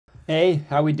Hey,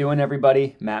 how we doing,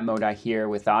 everybody? Matt Modi here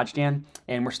with OddsJam,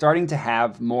 and we're starting to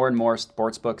have more and more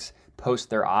sportsbooks post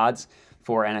their odds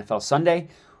for NFL Sunday,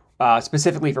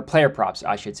 specifically for player props,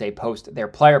 I should say, post their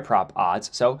player prop odds.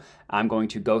 So I'm going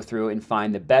to go through and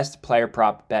find the best player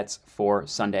prop bets for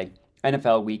Sunday,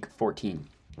 NFL Week 14.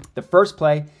 The first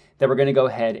play that we're going to go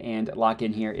ahead and lock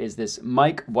in here is this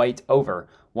Mike White over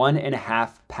 1.5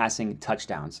 passing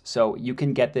touchdowns. So you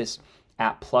can get this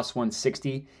at plus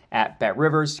 160 at Bet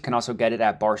Rivers. You can also get it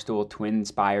at Barstool, Twin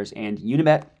Spires, and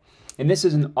Unibet. And this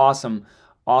is an awesome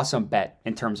bet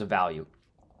in terms of value.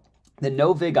 The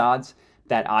no vig odds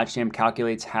that OddsJam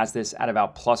calculates has this at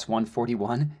about plus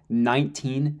 141,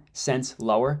 19 cents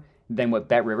lower than what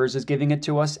Bet Rivers is giving it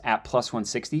to us at plus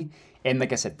 160. And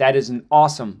like I said, that is an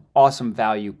awesome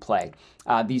value play.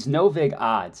 These no vig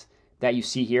odds that you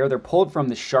see here, they're pulled from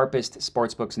the sharpest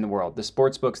sportsbooks in the world, the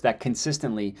sportsbooks that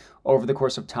consistently, over the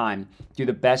course of time, do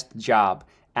the best job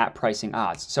at pricing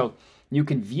odds. So you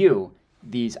can view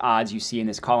these odds you see in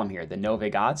this column here, the no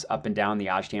vig odds up and down the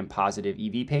OddsJam positive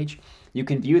EV page. You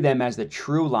can view them as the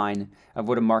true line of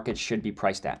what a market should be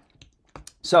priced at.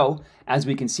 So as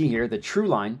we can see here, the true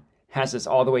line has this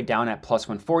all the way down at plus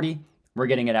 140. We're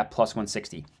getting it at plus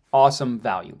 160. Awesome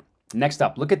value. Next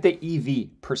up, look at the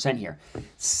EV percent here,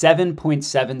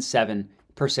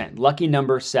 7.77%, lucky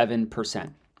number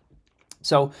 7%.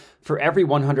 So for every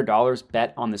 $100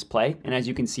 bet on this play, and as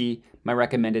you can see, my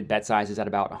recommended bet size is at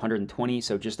about 120,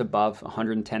 so just above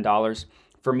 $110.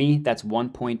 For me, that's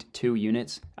 1.2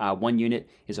 units. 1 unit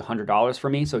is $100 for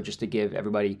me, so just to give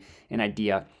everybody an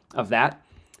idea of that.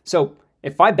 So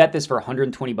if I bet this for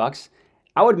 120 bucks,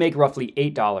 I would make roughly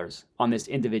 $8 on this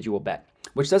individual bet,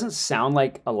 which doesn't sound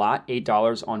like a lot,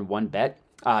 $8 on one bet.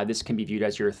 This can be viewed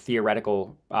as your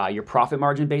theoretical, your profit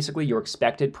margin, basically, your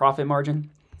expected profit margin.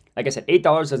 Like I said, $8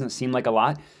 doesn't seem like a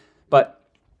lot, but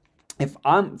if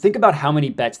think about how many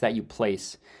bets that you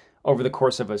place over the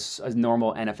course of a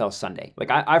normal NFL Sunday.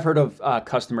 Like I've heard of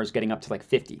customers getting up to like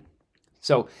 50.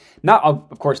 So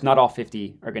of course, not all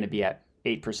 50 are going to be at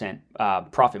 8%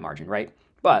 profit margin, right?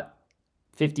 But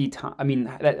 50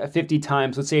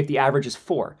 times, let's say if the average is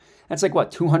 4, that's like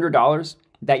what, $200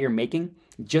 that you're making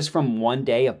just from one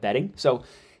day of betting. So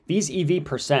these EV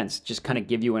percents just kind of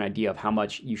give you an idea of how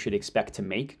much you should expect to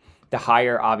make. The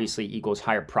higher obviously equals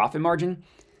higher profit margin.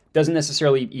 Doesn't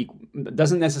necessarily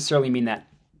mean that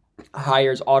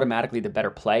higher is automatically the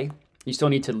better play. You still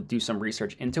need to do some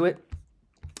research into it,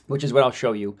 which is what I'll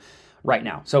show you right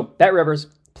now. So Bet Rivers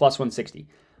plus 160.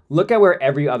 Look at where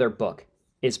every other book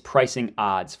is pricing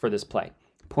odds for this play.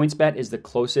 PointsBet is the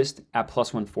closest at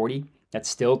plus 140. That's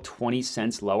still 20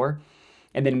 cents lower.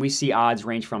 And then we see odds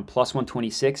range from plus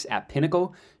 126 at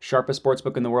Pinnacle, sharpest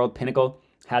sportsbook in the world. Pinnacle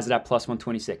has it at plus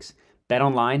 126.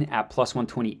 BetOnline at plus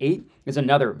 128 is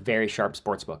another very sharp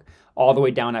sportsbook, all the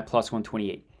way down at plus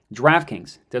 128.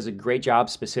 DraftKings does a great job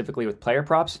specifically with player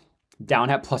props, down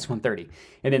at plus 130.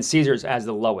 And then Caesars as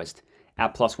the lowest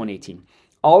at plus 118.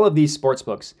 All of these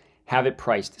sportsbooks have it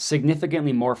priced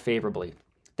significantly more favorably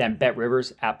than Bet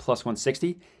Rivers at plus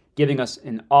 160, giving us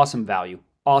an awesome value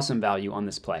on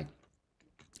this play.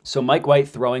 So Mike White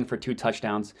throwing for 2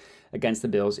 touchdowns against the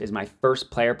Bills is my first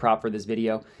player prop for this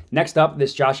video. Next up,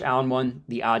 this Josh Allen one,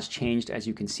 the odds changed as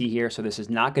you can see here. So this is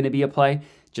not going to be a play.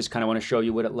 Just kind of want to show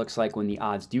you what it looks like when the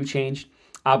odds do change.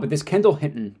 But this Kendall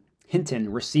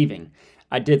Hinton receiving,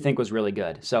 I did think was really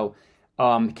good. So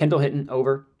Kendall Hinton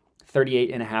over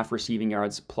 38.5 receiving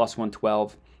yards, plus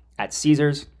 112 at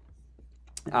Caesars.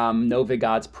 No vig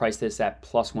odds priced this at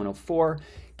plus 104,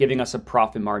 giving us a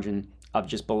profit margin of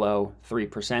just below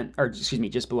 3%, or excuse me,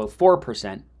 just below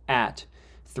 4% at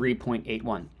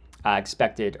 3.81.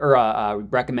 Expected or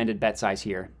recommended bet size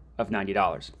here of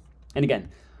 $90. And again,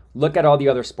 look at all the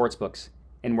other sports books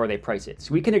and where they price it.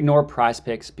 So we can ignore Prize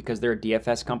Picks because they're a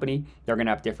DFS company. They're going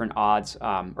to have different odds,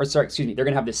 they're going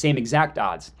to have the same exact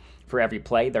odds for every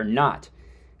play. They're not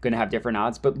going to have different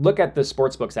odds, but look at the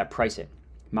sports books that price it.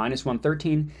 Minus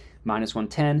 113, minus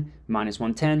 110, minus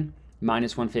 110,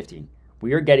 minus 115.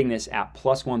 We are getting this at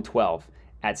plus 112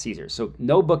 at Caesars. So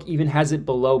no book even has it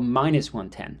below minus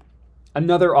 110.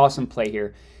 Another awesome play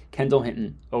here, Kendall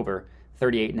Hinton over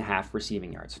 38.5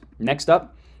 receiving yards. Next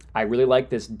up, I really like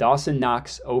this Dawson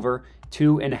Knox over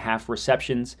 2.5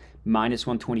 receptions, minus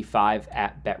 125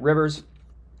 at Bet Rivers.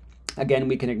 Again,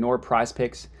 we can ignore Prize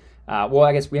Picks. Well,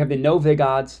 I guess we have the no vig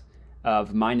odds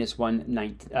of minus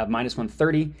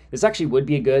 130. This actually would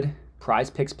be a good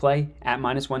Prize Picks play at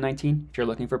minus 119 if you're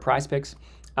looking for Prize Picks.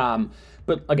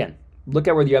 But again, look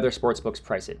at where the other sports books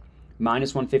price it.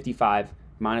 Minus 155,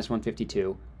 minus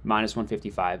 152, minus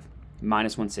 155,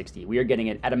 minus 160. We are getting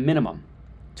it at a minimum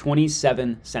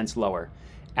 27 cents lower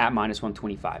at minus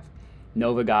 125.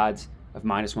 Nova odds of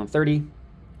minus 130.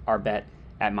 Our bet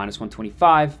at minus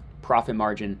 125. Profit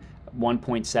margin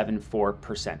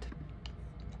 1.74%.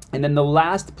 And then the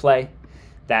last play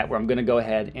that where I'm going to go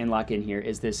ahead and lock in here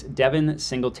is this Devin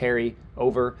Singletary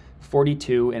over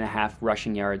 42.5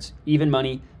 rushing yards, even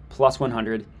money, plus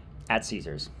 100 at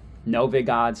Caesars. No vig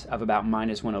odds of about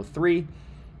minus 103.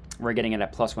 We're getting it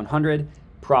at plus 100.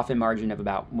 Profit margin of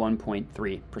about 1.3%,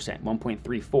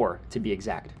 1.34 to be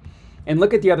exact. And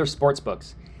look at the other sports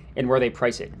books and where they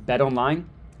price it. Bet Online,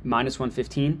 minus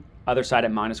 115. Other side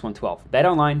at minus 112. Bet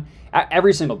Online,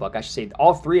 every single book, I should say,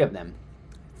 all three of them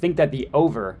think that the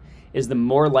over is the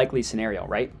more likely scenario,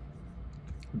 right?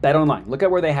 Bet Online, look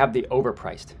at where they have the over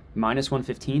priced, minus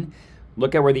 115.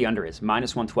 Look at where the under is,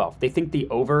 minus 112. They think the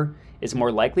over is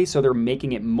more likely, so they're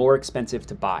making it more expensive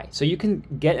to buy. So you can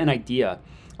get an idea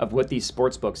of what these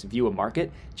sports books view a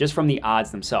market just from the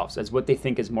odds themselves, as what they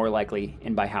think is more likely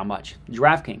and by how much.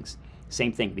 DraftKings,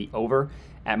 same thing, the over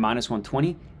at minus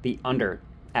 120, the under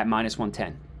at minus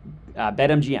 110.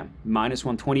 BetMGM, minus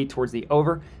 120 towards the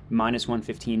over, minus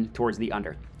 115 towards the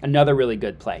under. Another really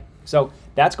good play. So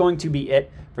that's going to be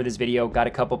it for this video. Got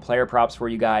a couple player props for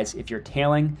you guys. If you're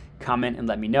tailing, comment and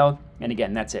let me know. And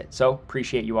again, that's it. So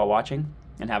appreciate you all watching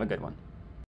and have a good one.